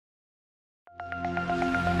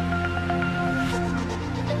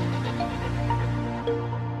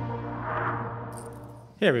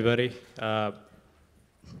Hey, everybody.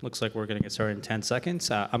 Looks like we're going to get started in 10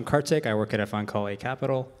 seconds. I'm Kartik. I work at a fund called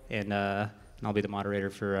A.Capital, and I'll be the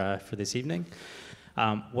moderator for this evening.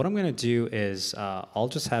 What I'm going to do is I'll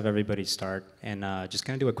just have everybody start and just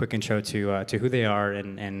kind of do a quick intro to who they are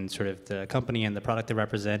and sort of the company and the product they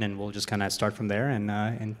represent, and we'll just kind of start from there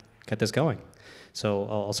and get this going. So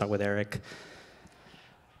I'll start with Eric.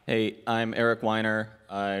 Hey, I'm Eric Weiner.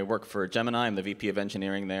 I work for Gemini. I'm the VP of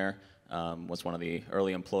Engineering there. Was one of the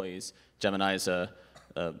early employees. Gemini is the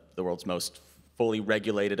world's most fully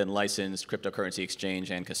regulated and licensed cryptocurrency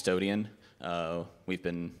exchange and custodian. We've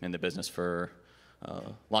been in the business for,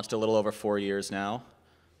 launched a little over 4 years now.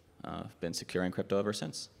 Been securing crypto ever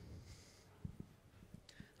since.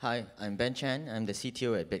 Hi, I'm Ben Chan. I'm the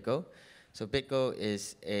CTO at BitGo. So BitGo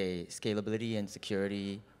is a scalability and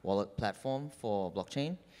security wallet platform for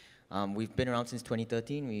blockchain. We've been around since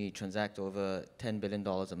 2013. We transact over $10 billion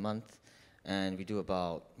a month, and we do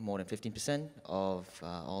about more than 15% of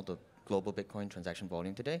all the global Bitcoin transaction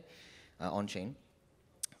volume today on-chain.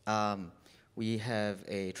 We have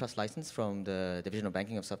a trust license from the Division of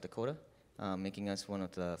Banking of South Dakota, making us one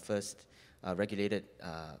of the first regulated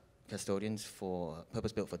custodians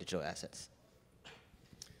purpose-built for digital assets.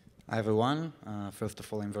 Hi, everyone. First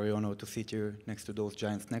of all, I'm very honored to sit here next to those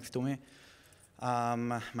giants next to me.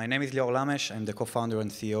 My name is Lior Lamesh. I'm the co-founder and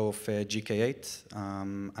CEO of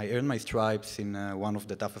GK8. I earned my stripes in one of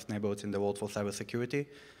the toughest neighborhoods in the world for cybersecurity,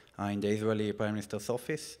 in the Israeli Prime Minister's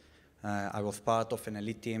office. I was part of an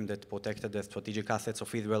elite team that protected the strategic assets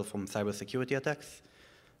of Israel from cybersecurity attacks.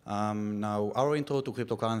 Now, our intro to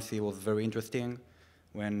cryptocurrency was very interesting.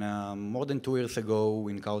 When more than 2 years ago,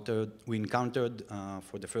 we encountered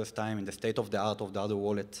for the first time in the state of the art of the other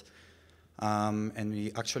wallet, and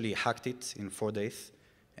we actually hacked it in 4 days.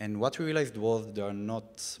 And what we realized was there are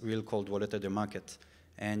not real cold wallets at the market.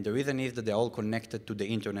 And the reason is that they're all connected to the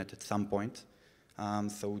internet at some point.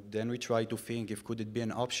 So then we tried to think if could it be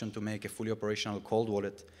an option to make a fully operational cold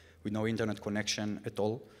wallet with no internet connection at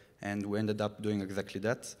all. And we ended up doing exactly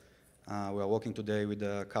that. We are working today with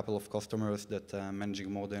a couple of customers that are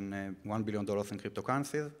managing more than $1 billion in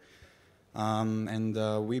cryptocurrencies.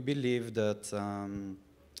 And we believe that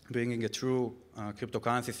bringing a true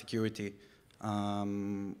cryptocurrency security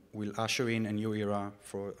will usher in a new era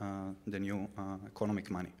for the new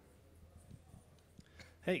economic money.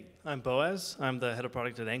 Hey, I'm Boaz. I'm the head of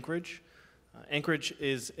product at Anchorage. Anchorage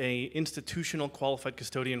is an institutional qualified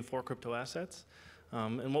custodian for crypto assets.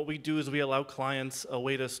 And what we do is we allow clients a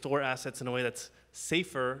way to store assets in a way that's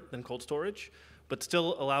safer than cold storage, but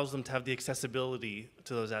still allows them to have the accessibility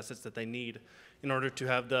to those assets that they need in order to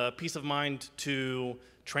have the peace of mind to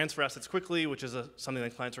transfer assets quickly, which is something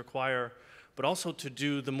that clients require, but also to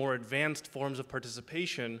do the more advanced forms of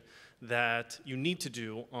participation that you need to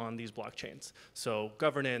do on these blockchains. So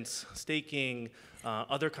governance, staking,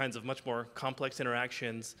 other kinds of much more complex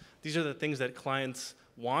interactions. These are the things that clients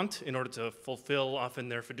want in order to fulfill often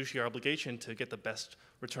their fiduciary obligation to get the best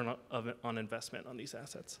return on investment on these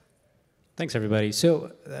assets. Thanks, everybody.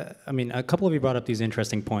 So, I mean, a couple of you brought up these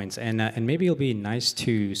interesting points, and maybe it'll be nice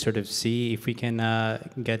to sort of see if we can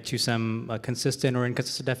get to some consistent or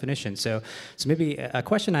inconsistent definitions. So maybe a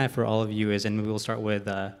question I have for all of you is, and maybe we'll start with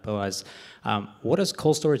Boaz, what does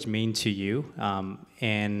cold storage mean to you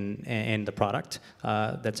and the product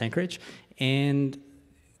that's Anchorage? And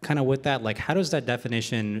kind of with that, like, how does that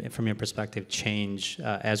definition, from your perspective, change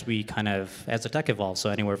as the tech evolves? So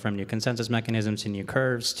anywhere from new consensus mechanisms to new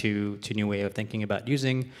curves to new way of thinking about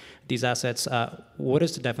using these assets. What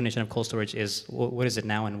is the definition of cold storage? What is it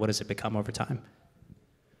now, and what does it become over time?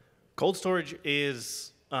 Cold storage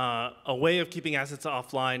is a way of keeping assets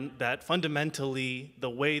offline that fundamentally, the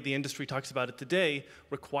way the industry talks about it today,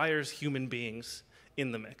 requires human beings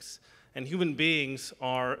in the mix. And human beings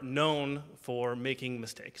are known for making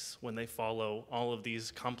mistakes when they follow all of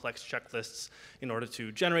these complex checklists in order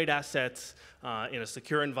to generate assets in a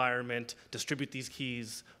secure environment, distribute these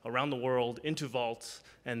keys around the world into vaults,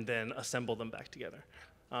 and then assemble them back together.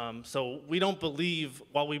 So we don't believe,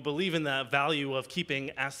 while we believe in the value of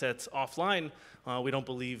keeping assets offline, we don't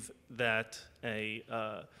believe that a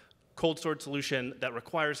cold storage solution that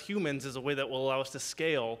requires humans is a way that will allow us to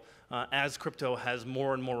scale as crypto has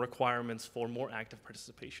more and more requirements for more active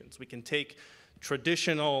participations. We can take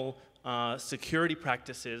traditional security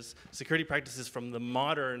practices from the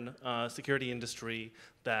modern security industry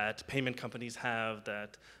that payment companies have,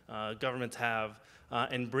 that governments have,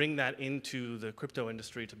 and bring that into the crypto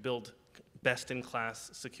industry to build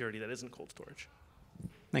best-in-class security that isn't cold storage.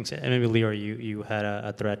 Thanks. And maybe, Lior, you had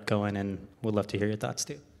a thread going, and would love to hear your thoughts,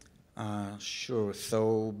 too. Sure.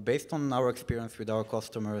 So based on our experience with our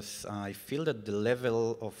customers, I feel that the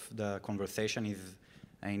level of the conversation is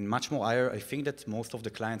much more higher. I think that most of the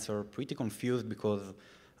clients are pretty confused because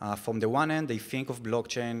from the one end, they think of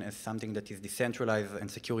blockchain as something that is decentralized and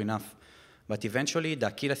secure enough. But eventually, the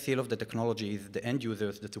Achilles heel of the technology is the end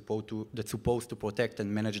users that's supposed to protect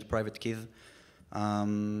and manage the private keys.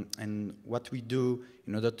 And what we do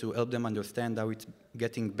in order to help them understand how it's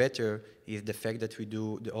getting better is the fact that we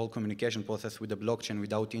do the whole communication process with the blockchain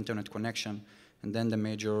without internet connection. And then the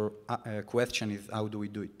major question is, how do we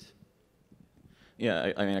do it?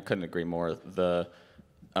 Yeah, I mean, I couldn't agree more.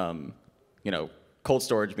 Cold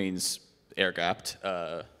storage means air-gapped,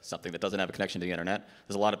 something that doesn't have a connection to the internet.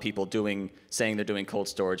 There's a lot of people saying they're doing cold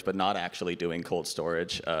storage, but not actually doing cold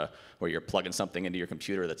storage, where you're plugging something into your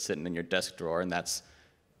computer that's sitting in your desk drawer, and that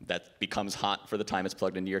becomes hot for the time it's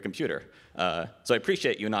plugged into your computer. So I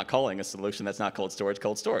appreciate you not calling a solution that's not cold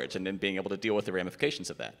storage, and then being able to deal with the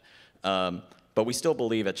ramifications of that. But we still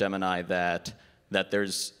believe at Gemini that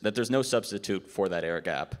there's no substitute for that air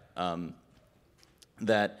gap.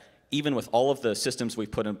 That even with all of the systems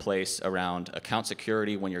we've put in place around account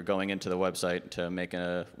security when you're going into the website to make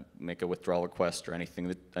a withdrawal request or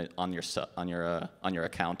anything on your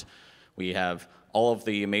account, we have all of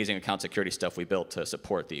the amazing account security stuff we built to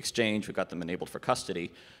support the exchange. We've got them enabled for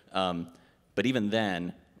custody. But even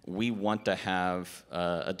then, we want to have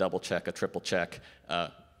a double check, a triple check,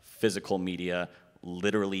 physical media,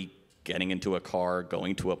 literally getting into a car,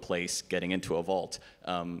 going to a place, getting into a vault.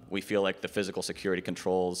 We feel like the physical security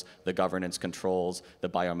controls, the governance controls, the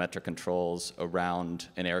biometric controls around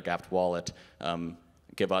an air-gapped wallet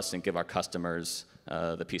give us and give our customers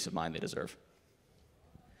the peace of mind they deserve.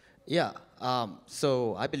 Yeah,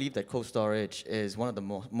 so I believe that cold storage is one of the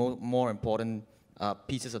more important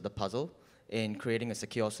pieces of the puzzle in creating a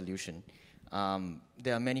secure solution.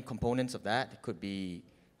 There are many components of that. It could be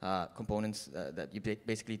components that you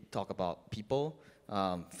basically talk about people,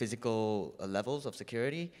 physical levels of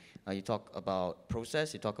security. You talk about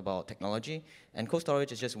process, you talk about technology, and cold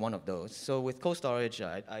storage is just one of those. So with cold storage,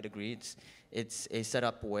 I'd agree, it's a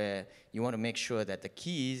setup where you want to make sure that the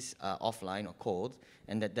keys are offline or cold,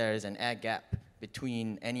 and that there is an air gap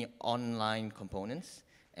between any online components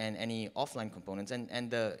and any offline components. And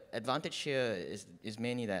the advantage here is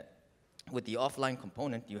mainly that with the offline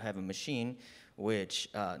component, you have a machine which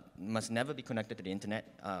must never be connected to the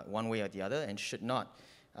internet one way or the other, and should not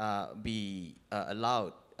be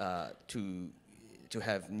allowed to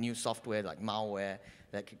have new software like malware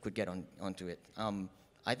that could get onto it.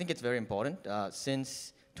 I think it's very important.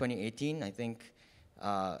 Since 2018, I think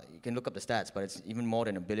you can look up the stats, but it's even more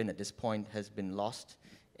than $1 billion at this point has been lost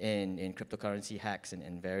in cryptocurrency hacks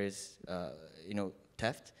and various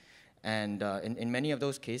theft. And in many of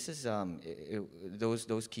those cases,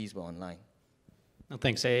 those keys were online. No,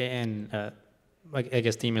 thanks. And I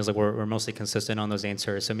guess the emails we're mostly consistent on those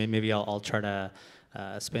answers. So maybe I'll try to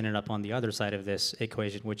spin it up on the other side of this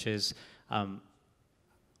equation, which is,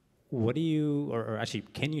 what do you, or actually,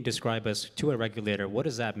 can you describe us to a regulator? What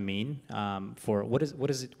does that mean what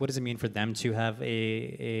does it mean for them to have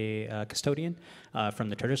a custodian from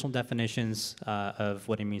the traditional definitions of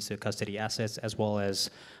what it means to custody assets, as well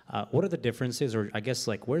as what are the differences, or I guess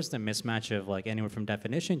where's the mismatch of anywhere from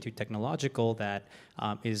definition to technological that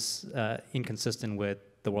is inconsistent with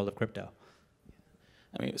the world of crypto?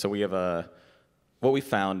 I mean, so we have what we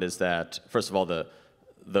found is that, first of all,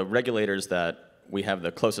 the regulators that we have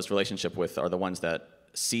the closest relationship with are the ones that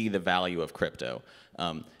see the value of crypto,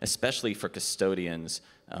 especially for custodians.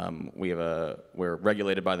 We're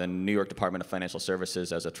regulated by the New York Department of Financial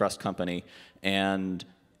Services as a trust company, and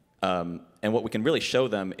what we can really show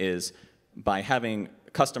them is by having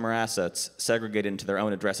customer assets segregated into their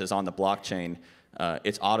own addresses on the blockchain.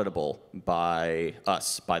 It's auditable by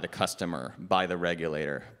us, by the customer, by the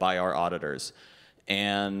regulator, by our auditors.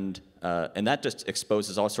 And that just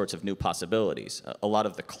exposes all sorts of new possibilities. A lot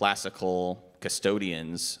of the classical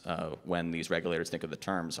custodians, when these regulators think of the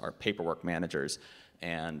terms, are paperwork managers,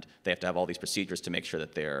 and they have to have all these procedures to make sure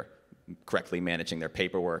that they're correctly managing their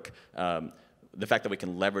paperwork. The fact that we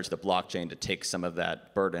can leverage the blockchain to take some of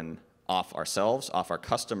that burden off ourselves, off our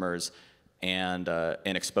customers, and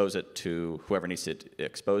expose it to whoever needs it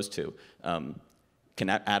exposed to, can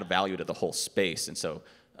add value to the whole space. And so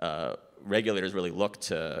regulators really look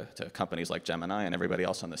to companies like Gemini and everybody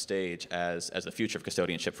else on the stage as the future of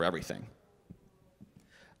custodianship for everything.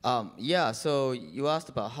 Yeah, so you asked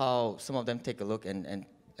about how some of them take a look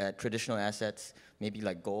at traditional assets, maybe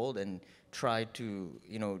like gold, and try to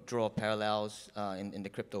draw parallels in the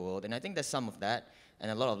crypto world. And I think there's some of that,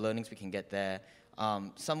 and a lot of learnings we can get there.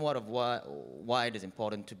 somewhat of why it is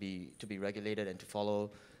important to be regulated and to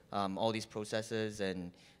follow all these processes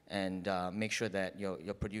and make sure that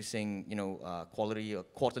you're producing quality or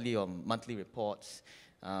quarterly or monthly reports,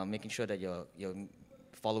 making sure that you're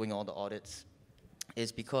following all the audits,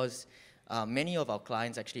 is because many of our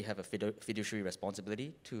clients actually have a fiduciary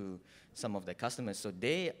responsibility to some of their customers. So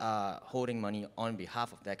they are holding money on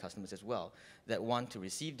behalf of their customers as well that want to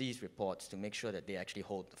receive these reports to make sure that they actually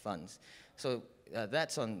hold the funds. So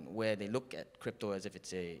that's on where they look at crypto as if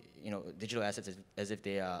it's a, digital assets as if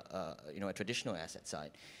they are, a traditional asset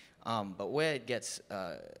side. But where it gets,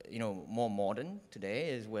 more modern today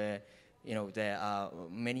is where, there are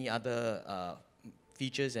many other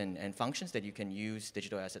features and functions that you can use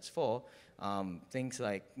digital assets for. Things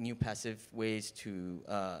like new passive ways to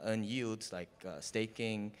earn yields, like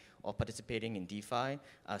staking or participating in DeFi,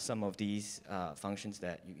 are some of these functions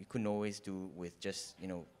that you couldn't always do with just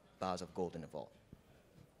bars of gold in a vault.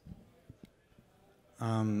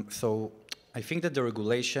 So I think that the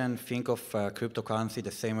regulation think of cryptocurrency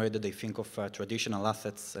the same way that they think of traditional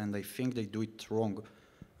assets, and I think they do it wrong.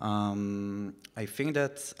 I think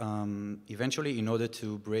that eventually, in order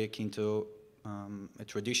to break into a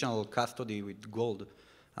traditional custody with gold,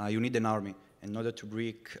 you need an army. In order to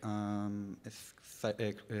break a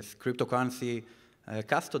cryptocurrency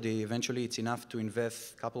custody, eventually it's enough to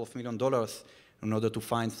invest a couple of $1 million in order to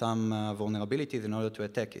find some vulnerabilities in order to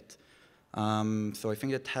attack it. So I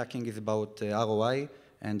think that hacking is about ROI,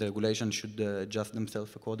 and the regulation should adjust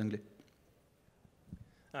themselves accordingly.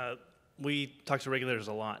 We talk to regulators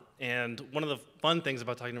a lot, and one of the fun things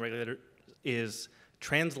about talking to regulators is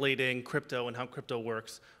translating crypto and how crypto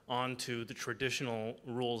works onto the traditional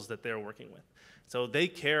rules that they're working with. So they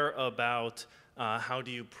care about how do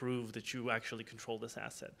you prove that you actually control this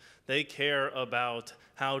asset. They care about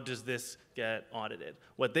how does this get audited.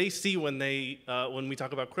 What they see when we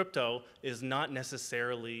talk about crypto is not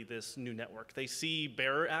necessarily this new network. They see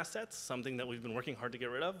bearer assets, something that we've been working hard to get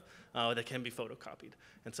rid of, that can be photocopied.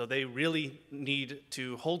 And so they really need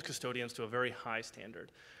to hold custodians to a very high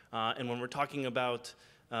standard. And when we're talking about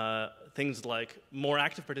things like more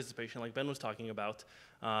active participation, like Ben was talking about,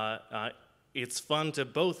 it's fun to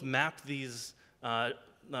both map these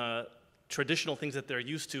traditional things that they're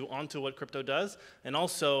used to onto what crypto does, and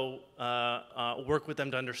also work with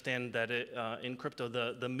them to understand that in crypto,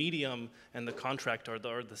 the medium and the contract are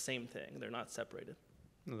the same thing. They're not separated.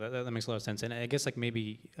 That makes a lot of sense. And I guess like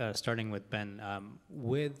maybe starting with Ben,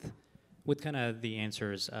 with kind of the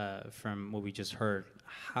answers from what we just heard,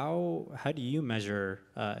 how do you measure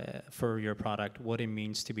for your product what it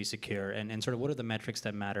means to be secure, and sort of what are the metrics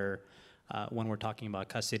that matter when we're talking about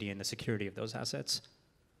custody and the security of those assets?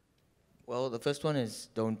 Well, the first one is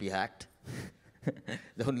don't be hacked.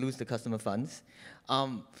 Don't lose the customer funds.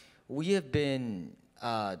 We have been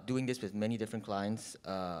doing this with many different clients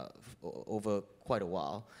over quite a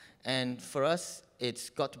while. And for us, it's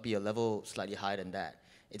got to be a level slightly higher than that.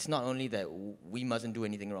 It's not only that we mustn't do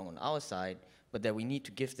anything wrong on our side, but that we need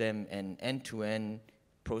to give them an end-to-end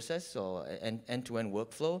process or an end-to-end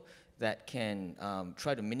workflow that can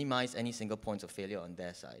try to minimize any single points of failure on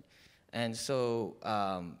their side. And so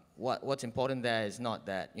what's important there is not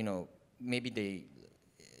that, maybe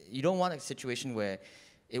you don't want a situation where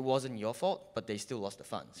it wasn't your fault, but they still lost the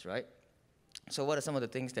funds, right? So what are some of the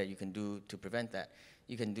things that you can do to prevent that?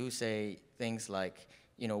 You can do, say, things like,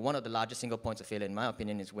 one of the largest single points of failure, in my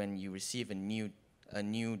opinion, is when you receive a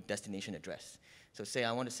new destination address. So say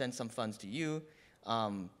I want to send some funds to you.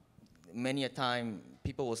 Many a time,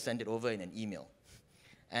 people will send it over in an email.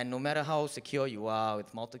 And no matter how secure you are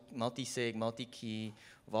with multi-sig, multi-key,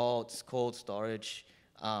 vaults, cold storage,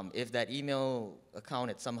 if that email account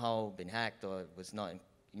had somehow been hacked or was not,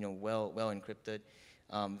 well encrypted,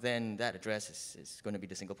 then that address is going to be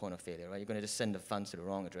the single point of failure, right? You're going to just send the funds to the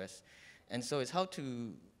wrong address. And so it's how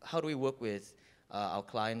do we work with our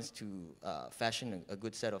clients to fashion a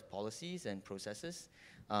good set of policies and processes.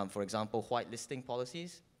 For example, whitelisting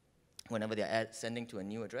policies, whenever they're sending to a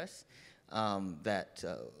new address, that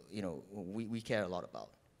we care a lot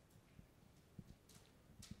about.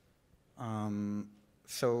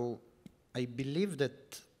 So I believe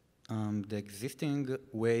that the existing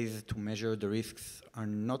ways to measure the risks are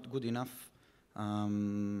not good enough.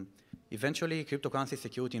 Eventually, cryptocurrency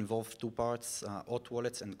security involves two parts, hot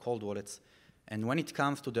wallets and cold wallets. And when it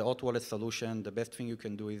comes to the hot wallet solution, the best thing you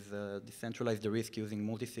can do is decentralize the risk using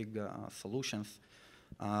multi-sig solutions.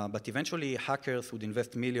 But eventually, hackers would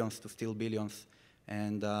invest millions to steal billions.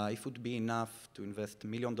 And it would be enough to invest $1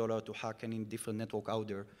 million to hack any different network out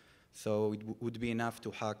there. So it would be enough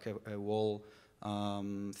to hack a whole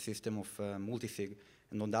system of multi-sig.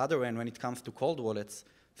 And on the other end, when it comes to cold wallets,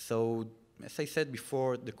 so as I said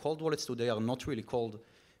before, the cold wallets today are not really cold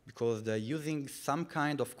because they're using some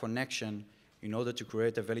kind of connection in order to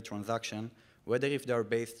create a valid transaction, whether if they're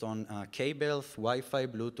based on cables, Wi-Fi,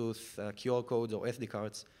 Bluetooth, QR codes, or SD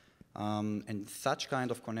cards. And such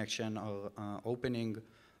kind of connection are opening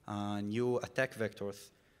new attack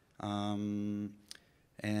vectors. And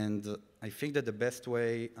I think that the best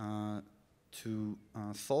way to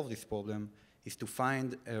solve this problem is to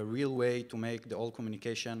find a real way to make the whole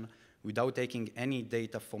communication without taking any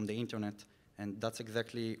data from the internet. And that's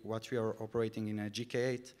exactly what we are operating in a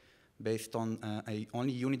GK8 based on a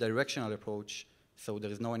only unidirectional approach, so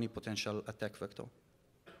there is no any potential attack vector.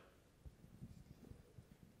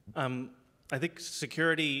 I think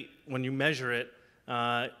security, when you measure it,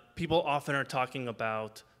 people often are talking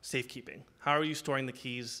about safekeeping. How are you storing the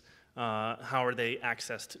keys? How are they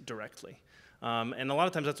accessed directly? And a lot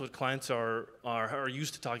of times that's what clients are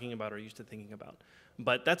used to talking about or used to thinking about.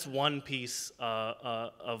 But that's one piece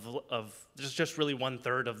of just really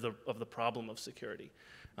 1/3 of the problem of security.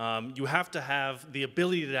 You have to have the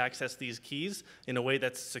ability to access these keys in a way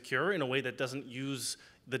that's secure, in a way that doesn't use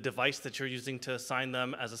the device that you're using to assign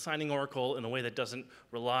them as a signing oracle, in a way that doesn't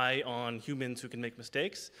rely on humans who can make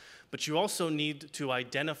mistakes. But you also need to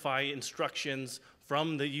identify instructions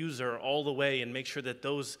from the user all the way and make sure that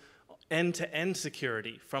those end-to-end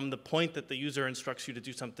security, from the point that the user instructs you to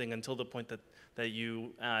do something until the point that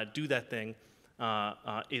you do that thing,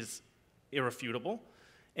 is irrefutable.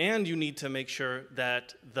 And you need to make sure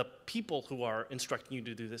that the people who are instructing you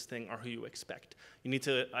to do this thing are who you expect. You need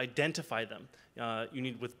to identify them. You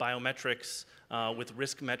need with biometrics, with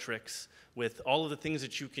risk metrics, with all of the things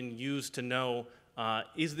that you can use to know,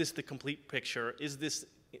 is this the complete picture? Is this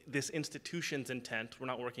institution's intent? We're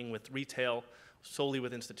not working with retail, solely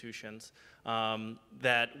with institutions,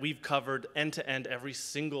 that we've covered end-to-end every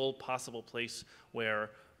single possible place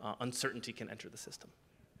where uncertainty can enter the system.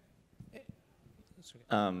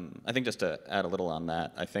 I think just to add a little on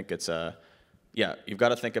that, I think it's yeah, you've got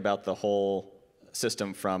to think about the whole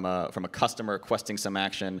system from a customer requesting some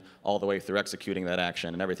action all the way through executing that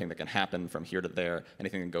action and everything that can happen from here to there,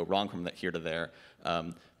 anything that can go wrong from here to there.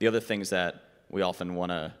 The other things that we often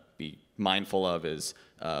want to be mindful of is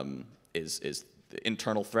the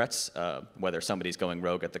internal threats, whether somebody's going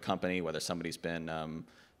rogue at the company, whether somebody's been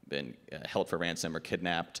held for ransom or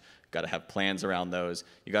kidnapped. Got to have plans around those.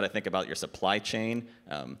 You got to think about your supply chain.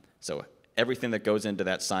 So everything that goes into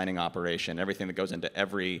that signing operation, everything that goes into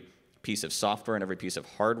every piece of software and every piece of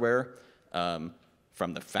hardware,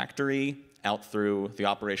 from the factory out through the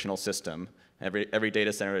operational system, every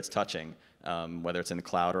data center it's touching, whether it's in the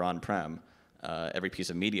cloud or on-prem, every piece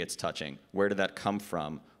of media it's touching, where did that come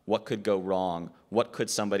from? What could go wrong? What could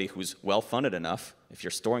somebody who's well-funded enough, if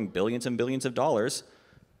you're storing billions and billions of dollars,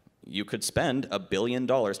 you could spend $1 billion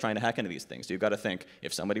trying to hack into these things. So you've got to think,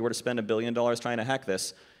 if somebody were to spend $1 billion trying to hack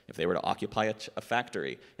this, if they were to occupy a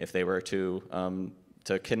factory, if they were to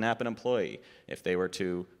kidnap an employee, if they were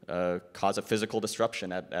to cause a physical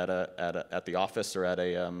disruption at the office or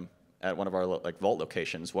at one of our vault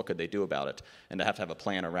locations, what could they do about it? And to have a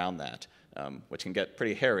plan around that, which can get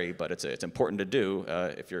pretty hairy, but it's important to do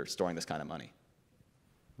if you're storing this kind of money.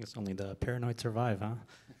 I guess only the paranoid survive,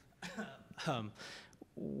 huh?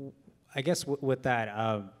 I guess with that,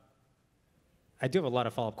 I do have a lot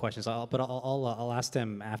of follow-up questions, but I'll ask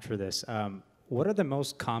them after this. What are the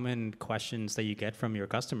most common questions that you get from your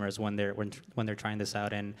customers when they're trying this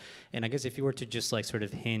out? And I guess if you were to just like sort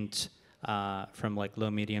of hint from like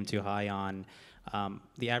low, medium to high on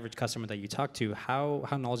the average customer that you talk to, how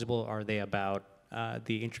knowledgeable are they about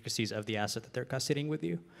the intricacies of the asset that they're custodying with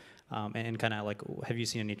you? And kind of like, have you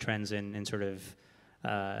seen any trends in sort of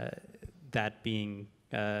that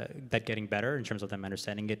getting better in terms of them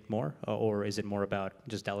understanding it more, or is it more about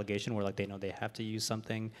just delegation where like they know they have to use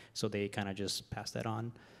something, so they kind of just pass that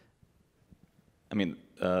on? I mean,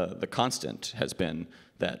 the constant has been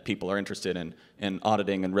that people are interested in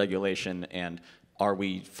auditing and regulation, and are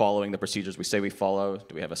we following the procedures we say we follow?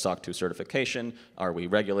 Do we have a SOC 2 certification? Are we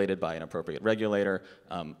regulated by an appropriate regulator?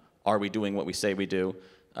 Are we doing what we say we do?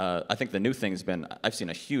 I think the new thing's been, I've seen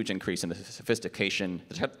a huge increase in the sophistication,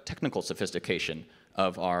 the technical sophistication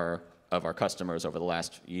of our customers over the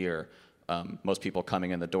last year. Most people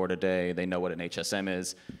coming in the door today, they know what an HSM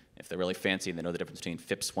is. If they're really fancy, they know the difference between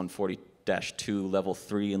FIPS 140-2, level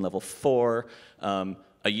 3, and level 4.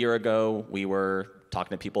 A year ago, we were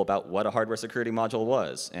talking to people about what a hardware security module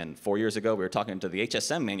was. And 4 years ago, we were talking to the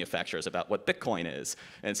HSM manufacturers about what Bitcoin is.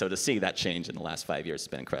 And so to see that change in the last 5 years has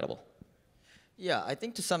been incredible. Yeah, I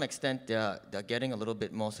think to some extent they're getting a little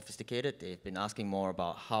bit more sophisticated. They've been asking more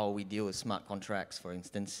about how we deal with smart contracts, for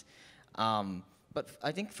instance. But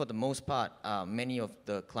I think for the most part, many of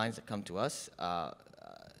the clients that come to us,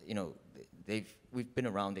 you know, we've been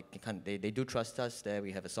around. They do trust us. There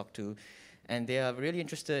we have a SOC 2, and they are really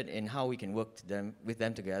interested in how we can work with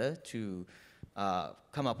them together to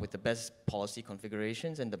come up with the best policy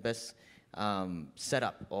configurations and the best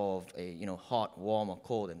setup of a hot, warm, or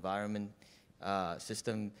cold environment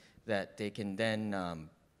system that they can then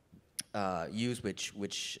use,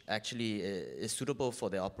 which actually is suitable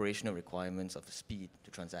for the operational requirements of speed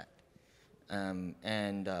to transact.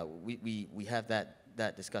 And we have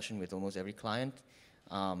that discussion with almost every client,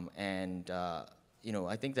 and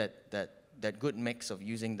I think that good mix of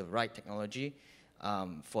using the right technology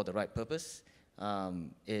for the right purpose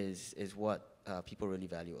is what people really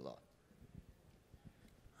value a lot.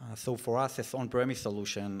 So for us, as on-premise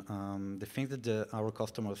solution, the thing that our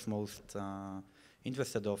customers most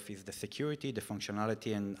interested of is the security, the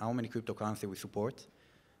functionality, and how many cryptocurrency we support.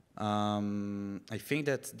 I think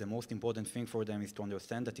that the most important thing for them is to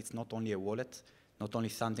understand that it's not only a wallet, not only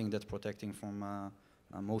something that's protecting from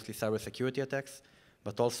mostly cybersecurity attacks,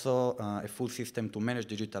 but also a full system to manage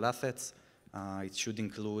digital assets. It should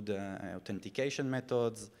include authentication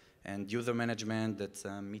methods and user management that's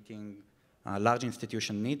meeting large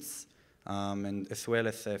institution needs, and as well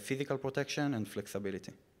as physical protection and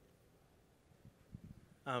flexibility.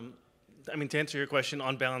 I mean, to answer your question,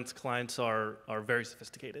 on balance, clients are very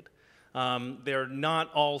sophisticated. They're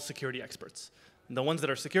not all security experts. The ones that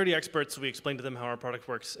are security experts, we explain to them how our product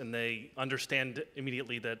works, and they understand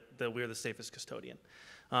immediately that we're the safest custodian.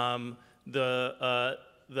 The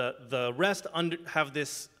rest have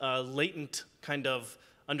this latent kind of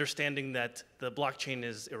understanding that the blockchain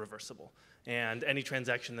is irreversible, and any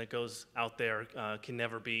transaction that goes out there can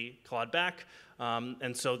never be clawed back.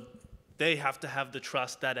 And so they have to have the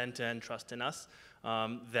trust, that end-to-end trust in us,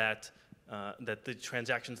 that the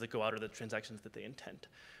transactions that go out are the transactions that they intend.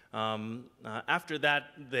 After that,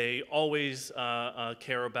 they always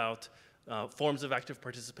care about forms of active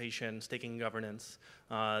participation, staking governance.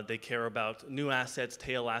 They care about new assets,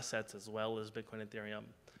 tail assets, as well as Bitcoin and Ethereum.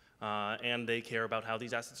 And they care about how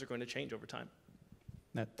these assets are going to change over time.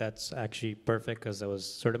 That's actually perfect, because that was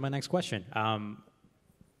sort of my next question.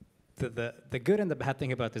 The good and the bad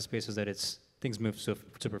thing about this space is that things move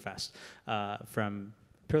super fast from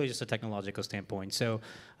purely just a technological standpoint. So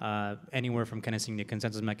anywhere from kind of seeing new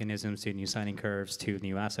consensus mechanisms to new signing curves to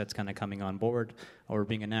new assets kind of coming on board or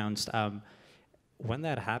being announced. When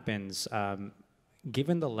that happens,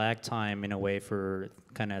 given the lag time in a way for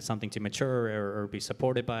kind of something to mature or be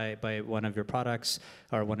supported by one of your products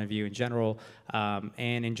or one of you in general,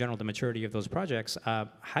 and in general the maturity of those projects,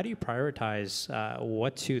 how do you prioritize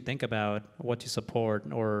what to think about, what to support,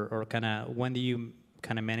 or kind of when do you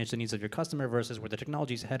kind of manage the needs of your customer versus where the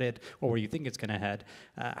technology is headed or where you think it's going to head?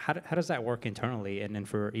 How does that work internally and then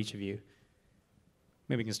for each of you?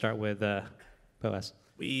 Maybe we can start with Boaz.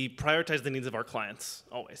 We prioritize the needs of our clients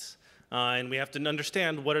always. And we have to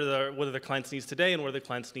understand what are the client's needs today and what are the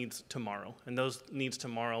client's needs tomorrow. And those needs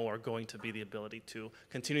tomorrow are going to be the ability to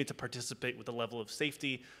continue to participate with the level of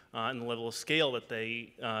safety and the level of scale that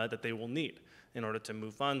they will need in order to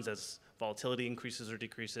move funds as volatility increases or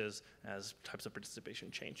decreases, as types of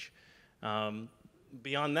participation change.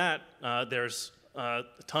 Beyond that, there's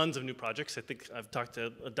tons of new projects. I think I've talked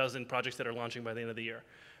to a dozen projects that are launching by the end of the year.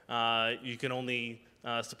 You can only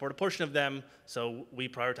support a portion of them, so we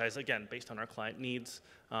prioritize, again, based on our client needs,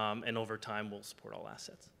 and over time, we'll support all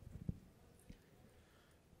assets.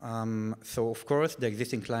 So, of course, the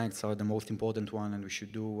existing clients are the most important one, and we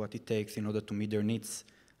should do what it takes in order to meet their needs.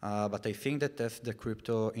 But I think that as the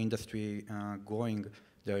crypto industry growing,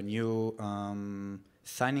 there are new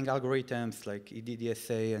signing algorithms like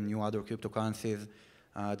EDDSA and new other cryptocurrencies.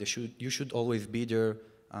 You should always be there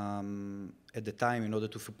at the time in order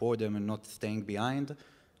to support them and not staying behind.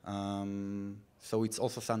 So it's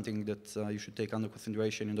also something that you should take under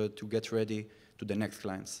consideration in order to get ready to the next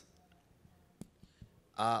clients.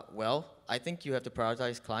 Well, I think you have to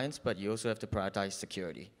prioritize clients, but you also have to prioritize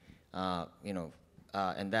security.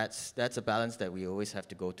 And that's a balance that we always have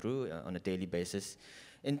to go through on a daily basis.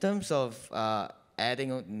 In terms of adding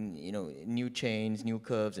new chains, new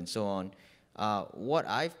curves, and so on,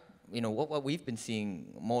 what we've been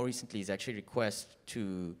seeing more recently is actually requests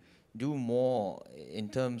to do more in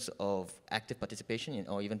terms of active participation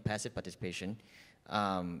or even passive participation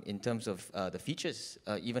in terms of the features,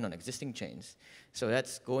 even on existing chains. So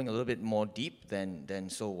that's going a little bit more deep than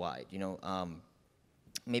so wide.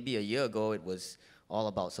 Maybe a year ago it was all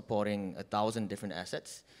about supporting 1,000 different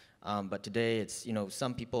assets. But today, it's,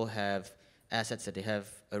 some people have assets that they have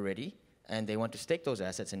already, and they want to stake those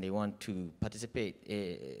assets, and they want to participate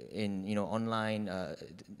in online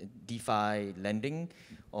DeFi lending,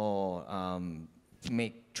 or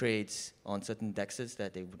make trades on certain DEXs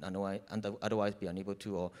that they would otherwise be unable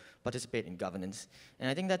to, or participate in governance. And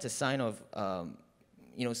I think that's a sign of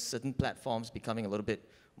certain platforms becoming a little bit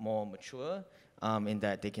more mature in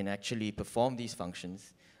that they can actually perform these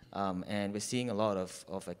functions. And we're seeing a lot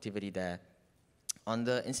of activity there. On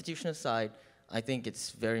the institutional side, I think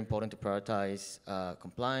it's very important to prioritize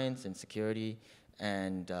compliance and security,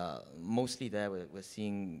 and mostly there we're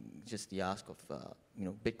seeing just the ask of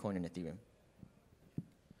Bitcoin and Ethereum.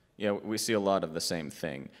 Yeah, we see a lot of the same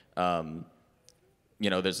thing.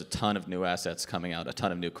 There's a ton of new assets coming out, a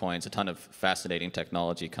ton of new coins, a ton of fascinating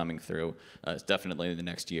technology coming through. It's definitely in the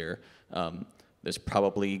next year. There's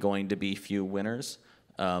probably going to be few winners,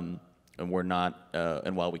 and we're not.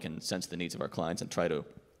 And while we can sense the needs of our clients and try to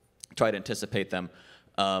anticipate them,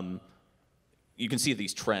 you can see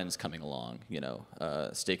these trends coming along.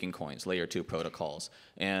 Staking coins, layer 2 protocols,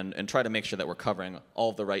 and try to make sure that we're covering all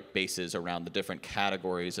of the right bases around the different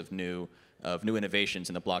categories of new innovations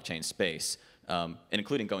in the blockchain space, and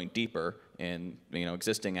including going deeper in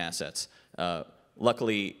existing assets.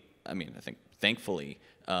 Luckily, I think thankfully,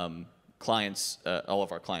 clients, all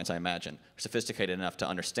of our clients, I imagine, are sophisticated enough to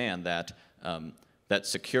understand that that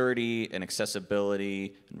security and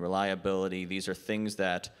accessibility and reliability, these are things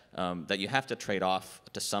that you have to trade off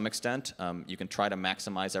to some extent. You can try to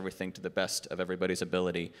maximize everything to the best of everybody's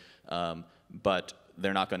ability, but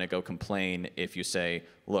they're not going to go complain if you say,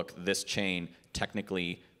 look, this chain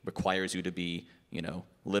technically requires you to be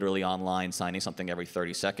literally online signing something every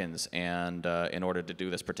 30 seconds, and in order to do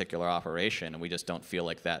this particular operation, and we just don't feel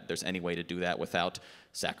like that there's any way to do that without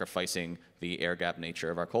sacrificing the air-gap nature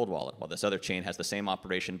of our cold wallet. While this other chain has the same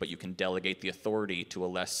operation, but you can delegate the authority to a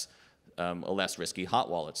less risky hot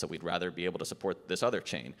wallet, so we'd rather be able to support this other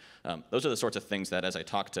chain. Those are the sorts of things that, as I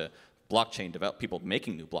talk to blockchain people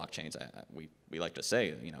making new blockchains, we like to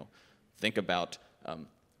say, think about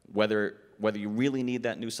whether you really need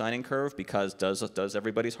that new signing curve, because does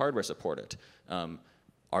everybody's hardware support it?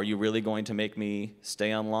 Are you really going to make me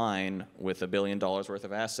stay online with $1 billion worth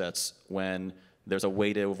of assets when there's a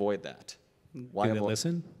way to avoid that? Why do they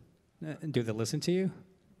listen? Do they listen to you?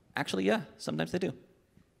 Actually, yeah, sometimes they do.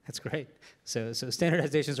 That's great. So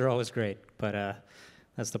standardizations are always great, but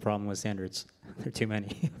that's the problem with standards. There are too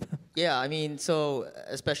many. Yeah, so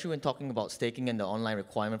especially when talking about staking and the online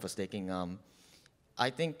requirement for staking, I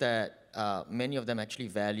think that many of them actually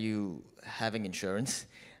value having insurance.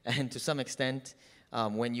 And to some extent,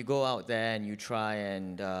 when you go out there and you try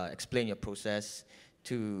and explain your process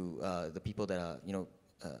to the people that are,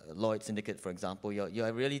 Lloyd Syndicate, for example,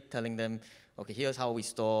 you're really telling them, okay, here's how we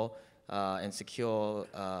store and secure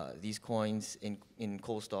these coins in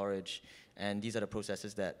cold storage, and these are the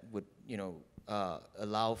processes that would,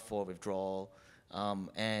 allow for withdrawal.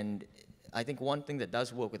 And I think one thing that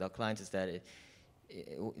does work with our clients is that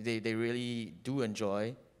they really do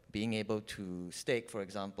enjoy being able to stake, for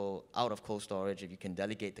example, out of cold storage if you can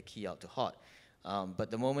delegate the key out to hot.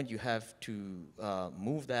 But the moment you have to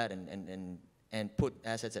move that and put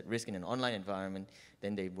assets at risk in an online environment,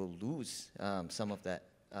 then they will lose some of that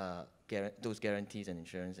those guarantees and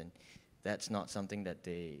insurance, and that's not something that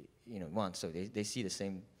they want. So they see the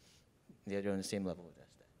same, they're on the same level with us.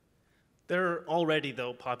 There are already,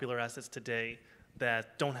 though, popular assets today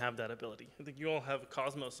that don't have that ability. I think you all have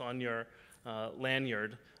Cosmos on your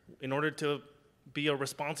lanyard. In order to be a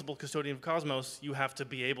responsible custodian of Cosmos, you have to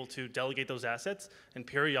be able to delegate those assets and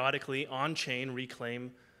periodically on-chain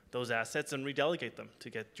reclaim those assets and redelegate them to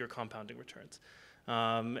get your compounding returns.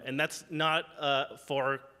 And that's not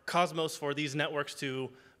for Cosmos, for these networks to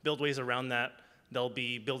build ways around that. They'll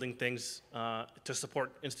be building things to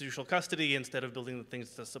support institutional custody instead of building the things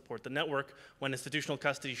to support the network, when institutional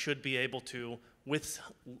custody should be able to, with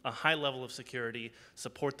a high level of security,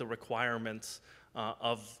 support the requirements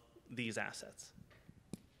of these assets.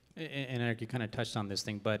 And Eric, you kind of touched on this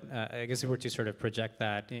thing, but I guess if we were to sort of project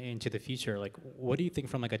that into the future, like, what do you think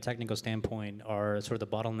from like a technical standpoint are sort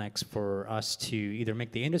of the bottlenecks for us to either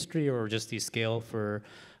make the industry or just the scale for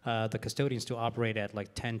the custodians to operate at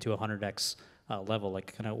like 10 to 100x level?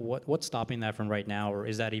 Like, kind of what's stopping that from right now, or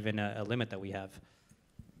is that even a limit that we have?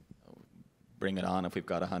 Bring it on if we've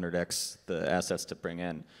got 100x the assets to bring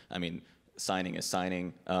in. I mean, signing is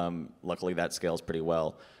signing. Luckily, that scales pretty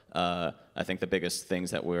well. I think the biggest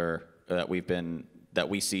things that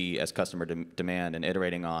we see as customer demand and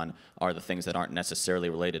iterating on are the things that aren't necessarily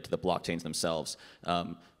related to the blockchains themselves.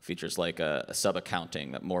 Features like a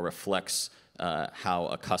sub-accounting that more reflects how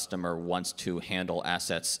a customer wants to handle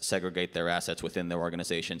assets, segregate their assets within their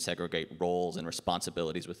organization, segregate roles and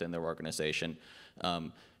responsibilities within their organization,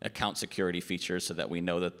 account security features so that we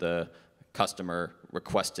know that the customer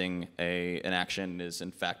requesting an action is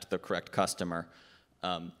in fact the correct customer.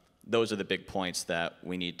 Those are the big points that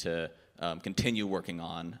we need to continue working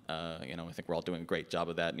on. I think we're all doing a great job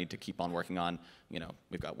of that. Need to keep on working on.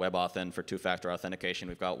 We've got WebAuthn for two-factor authentication.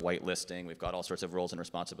 We've got whitelisting. We've got all sorts of roles and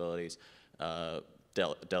responsibilities,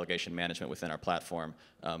 delegation management within our platform.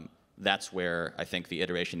 That's where I think the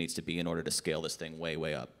iteration needs to be in order to scale this thing way,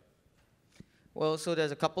 way up. Well, so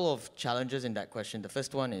there's a couple of challenges in that question. The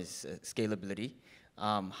first one is scalability.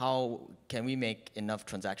 How can we make enough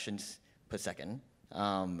transactions per second?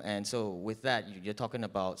 And so with that, you're talking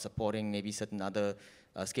about supporting maybe certain other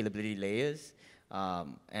scalability layers,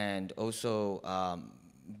 and also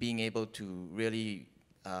being able to really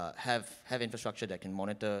have infrastructure that can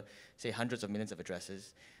monitor, say, hundreds of millions of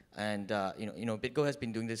addresses. And BitGo has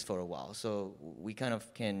been doing this for a while, so we kind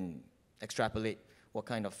of can extrapolate what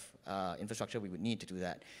kind of infrastructure we would need to do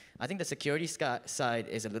that. I think the security side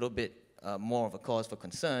is a little bit more of a cause for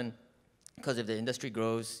concern, because if the industry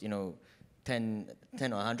grows, 10 or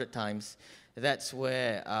 100 times, that's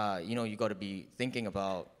where you got to be thinking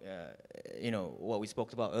about what we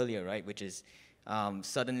spoke about earlier, right? Which is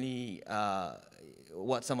suddenly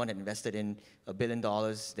what someone had invested in $1 billion,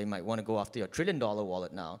 they might want to go after your $1 trillion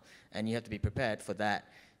wallet now, and you have to be prepared for that.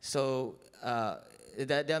 So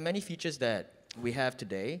there are many features that we have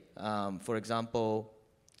today. For example,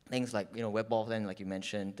 things like WebAuthn, like you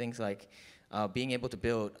mentioned, things like being able to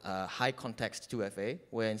build high context 2FA,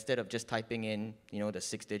 where instead of just typing in the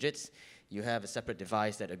 6 digits, you have a separate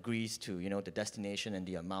device that agrees to the destination and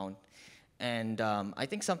the amount. And I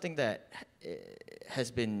think something that has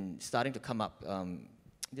been starting to come up,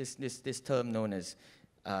 this term known as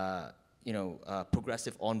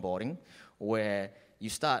progressive onboarding, where you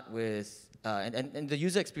start with and the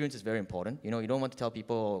user experience is very important. You don't want to tell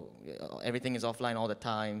people everything is offline all the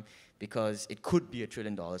time, because it could be $1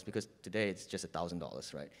 trillion, because today it's just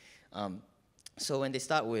 $1,000, right? So when they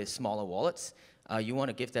start with smaller wallets, you want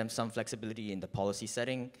to give them some flexibility in the policy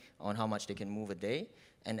setting on how much they can move a day.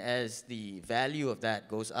 And as the value of that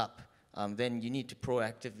goes up, then you need to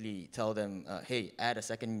proactively tell them, hey, add a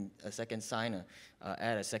second signer,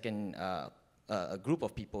 add a second a group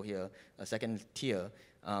of people here, a second tier,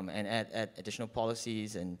 and add additional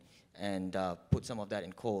policies and put some of that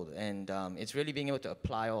in code. And it's really being able to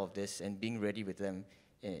apply all of this and being ready with them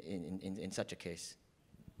in such a case.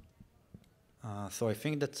 So I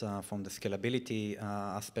think that from the scalability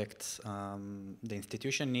aspect, the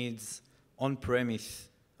institution needs on-premise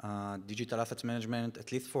digital assets management,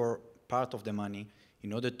 at least for part of the money,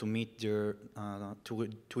 in order to meet their, to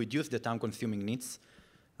reduce the time-consuming needs.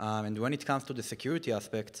 And when it comes to the security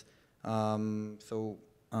aspect,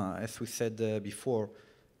 as we said before,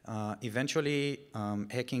 eventually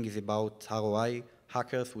hacking is about ROI.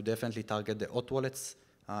 Hackers will definitely target the hot wallets.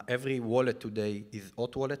 Every wallet today is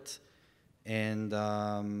hot wallet. And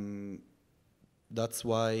that's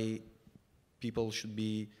why people should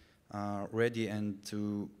be ready and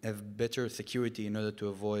to have better security in order to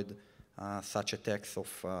avoid such attacks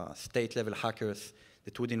of state-level hackers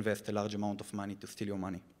that would invest a large amount of money to steal your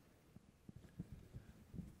money.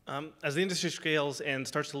 As the industry scales and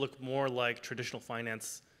starts to look more like traditional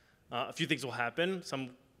finance, a few things will happen.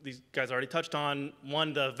 These guys already touched on.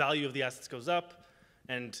 One, the value of the assets goes up,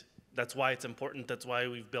 and that's why it's important. That's why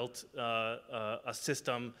we've built a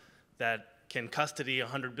system that can custody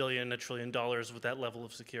 $100 billion, $1 trillion with that level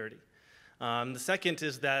of security. The second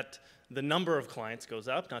is that the number of clients goes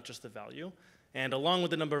up, not just the value. And along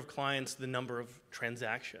with the number of clients, the number of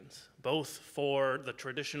transactions, both for the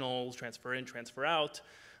traditional transfer in, transfer out,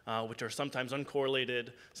 which are sometimes uncorrelated,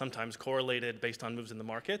 sometimes correlated based on moves in the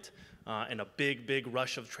market. And a big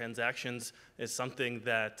rush of transactions is something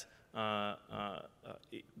that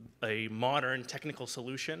a modern technical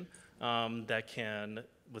solution that can,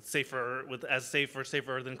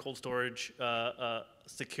 safer than cold storage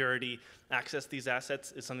security, access these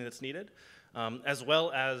assets is something that's needed, as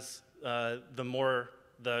well as the more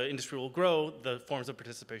the industry will grow, the forms of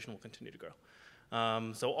participation will continue to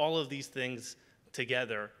grow. So all of these things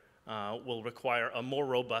together will require a more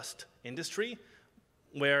robust industry,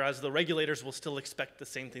 whereas the regulators will still expect the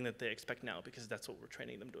same thing that they expect now, because that's what we're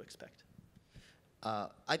training them to expect.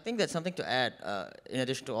 I think that something to add, in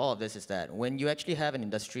addition to all of this, is that when you actually have an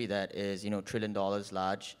industry that is $1 trillion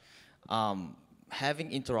large,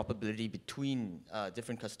 having interoperability between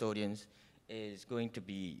different custodians is going to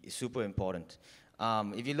be super important.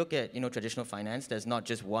 If you look at traditional finance, there's not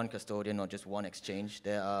just one custodian or just one exchange.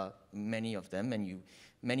 There are many of them, and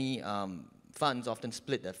many funds often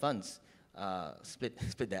split their funds,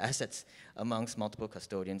 split their assets amongst multiple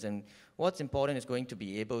custodians. And what's important is going to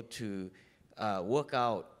be able to work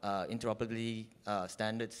out interoperability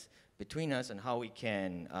standards between us and how we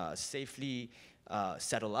can safely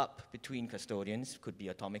settle up between custodians, could be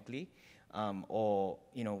atomically, or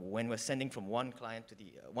when we're sending from one client to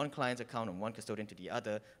one client's account and one custodian to the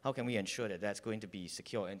other, how can we ensure that that's going to be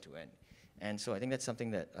secure end to end? And so I think that's something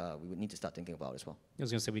that we would need to start thinking about as well. I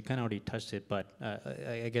was going to say we kind of already touched it, but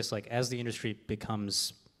I guess like as the industry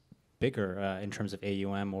becomes bigger in terms of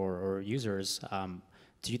AUM or users,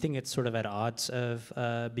 do you think it's sort of at odds of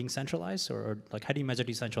being centralized, or like how do you measure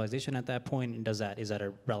decentralization at that point? And is that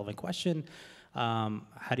a relevant question?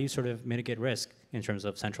 How do you sort of mitigate risk in terms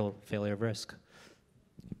of central failure of risk?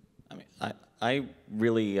 I mean, I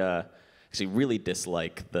really actually really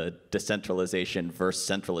dislike the decentralization versus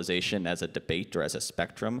centralization as a debate or as a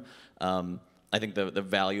spectrum. I think the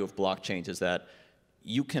value of blockchains is that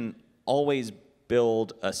you can always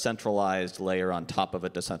build a centralized layer on top of a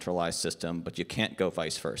decentralized system, but you can't go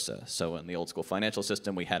vice versa. So in the old school financial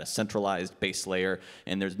system, we had a centralized base layer,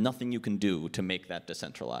 and there's nothing you can do to make that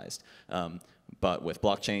decentralized. But with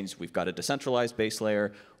blockchains, we've got a decentralized base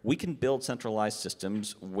layer. We can build centralized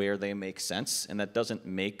systems where they make sense, and that doesn't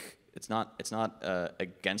make, it's not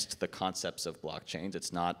against the concepts of blockchains.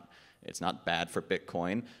 It's not bad for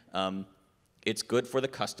Bitcoin. It's good for the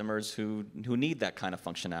customers who need that kind of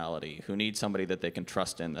functionality, who need somebody that they can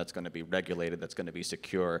trust in, that's going to be regulated, that's going to be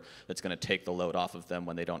secure, that's going to take the load off of them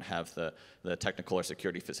when they don't have the technical or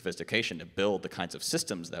security sophistication to build the kinds of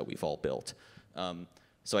systems that we've all built.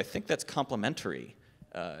 So I think that's complementary.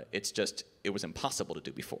 It's just, it was impossible to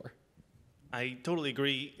do before. I totally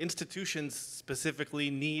agree. Institutions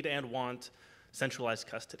specifically need and want centralized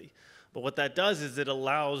custody. But what that does is it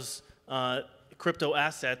allows crypto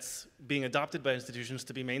assets being adopted by institutions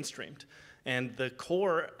to be mainstreamed. And the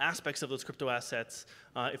core aspects of those crypto assets,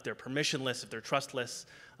 if they're permissionless, if they're trustless,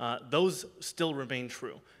 those still remain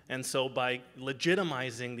true. And so by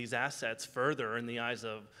legitimizing these assets further in the eyes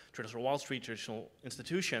of traditional Wall Street, traditional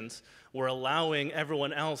institutions, we're allowing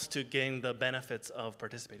everyone else to gain the benefits of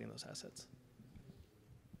participating in those assets.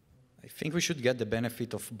 I think we should get the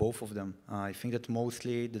benefit of both of them. I think that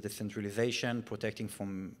mostly the decentralization, protecting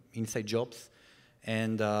from inside jobs,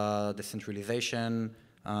 and the centralization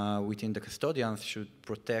within the custodians should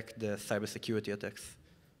protect the cybersecurity attacks.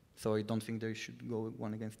 So I don't think they should go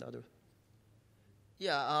one against the other.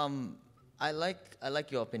 Yeah, I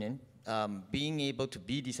like your opinion. Being able to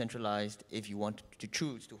be decentralized, if you want to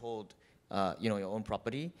choose to hold, your own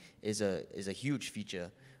property, is a huge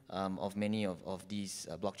feature of many of these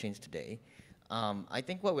blockchains today. I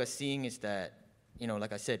think what we're seeing is that,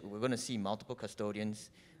 like I said, we're going to see multiple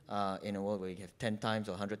custodians in a world where you have 10 times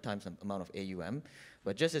or 100 times the amount of AUM.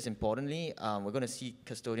 But just as importantly, we're going to see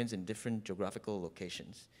custodians in different geographical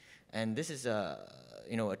locations. And this is a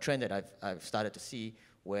trend that I've started to see,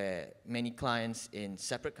 where many clients in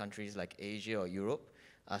separate countries like Asia or Europe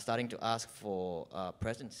are starting to ask for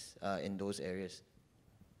presence in those areas.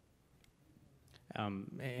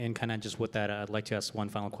 And kind of just with that, I'd like to ask one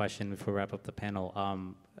final question before we wrap up the panel.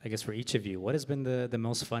 I guess for each of you, what has been the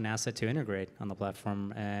most fun asset to integrate on the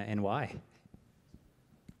platform and why?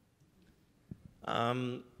 A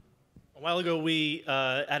while ago, we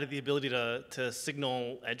added the ability to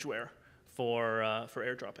signal edgeware for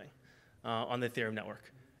airdropping on the Ethereum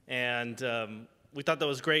network. And we thought that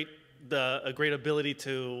was great, a great ability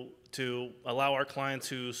to allow our clients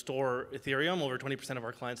who store Ethereum. Over 20% of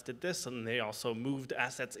our clients did this, and they also moved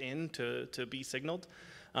assets in to be signaled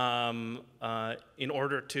in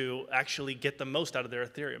order to actually get the most out of their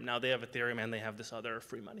Ethereum. Now they have Ethereum and they have this other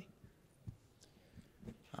free money.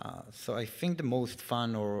 So I think the most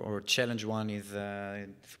fun or challenge one is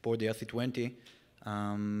support the ERC20,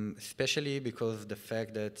 especially because the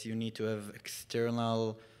fact that you need to have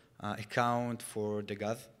external account for the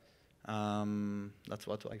gas. That's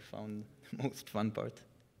what I found the most fun part.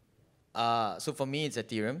 So for me, it's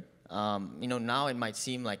Ethereum. Now it might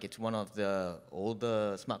seem like it's one of the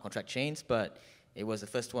older smart contract chains, but it was the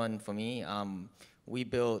first one for me. We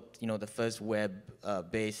built, the first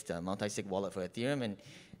web-based multi-sig wallet for Ethereum,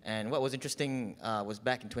 and what was interesting was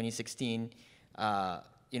back in 2016,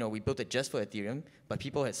 we built it just for Ethereum, but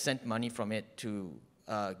people had sent money from it to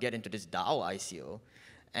get into this DAO ICO,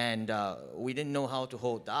 and we didn't know how to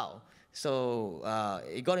hold DAO. So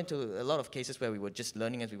it got into a lot of cases where we were just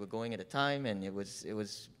learning as we were going at the time, and it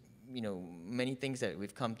was many things that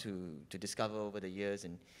we've come to discover over the years,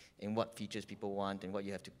 and what features people want and what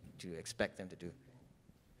you have to expect them to do.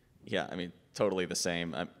 Yeah, I mean, totally the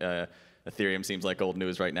same. Ethereum seems like old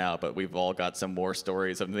news right now, but we've all got some war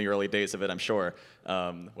stories of the early days of it, I'm sure.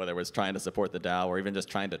 Whether it was trying to support the DAO or even just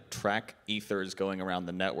trying to track ethers going around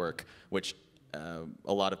the network, which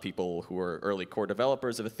a lot of people who were early core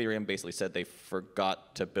developers of Ethereum basically said they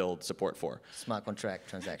forgot to build support for. Smart contract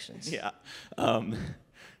transactions. Yeah.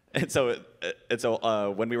 And so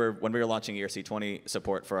when we were launching ERC20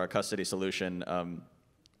 support for our custody solution,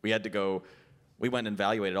 we went and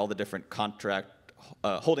evaluated all the different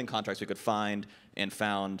holding contracts we could find and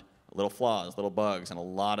found little flaws, little bugs, and a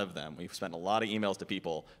lot of them. We've spent a lot of emails to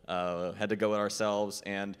people, had to go it ourselves,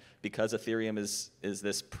 and because Ethereum is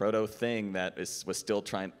this proto thing that is still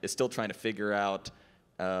trying to figure out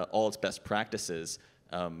all its best practices,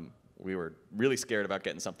 we were really scared about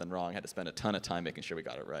getting something wrong. Had to spend a ton of time making sure we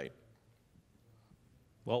got it right.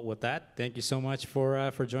 Well, with that, thank you so much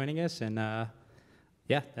for joining us, and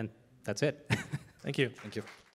yeah, and that's it. Thank you. Thank you.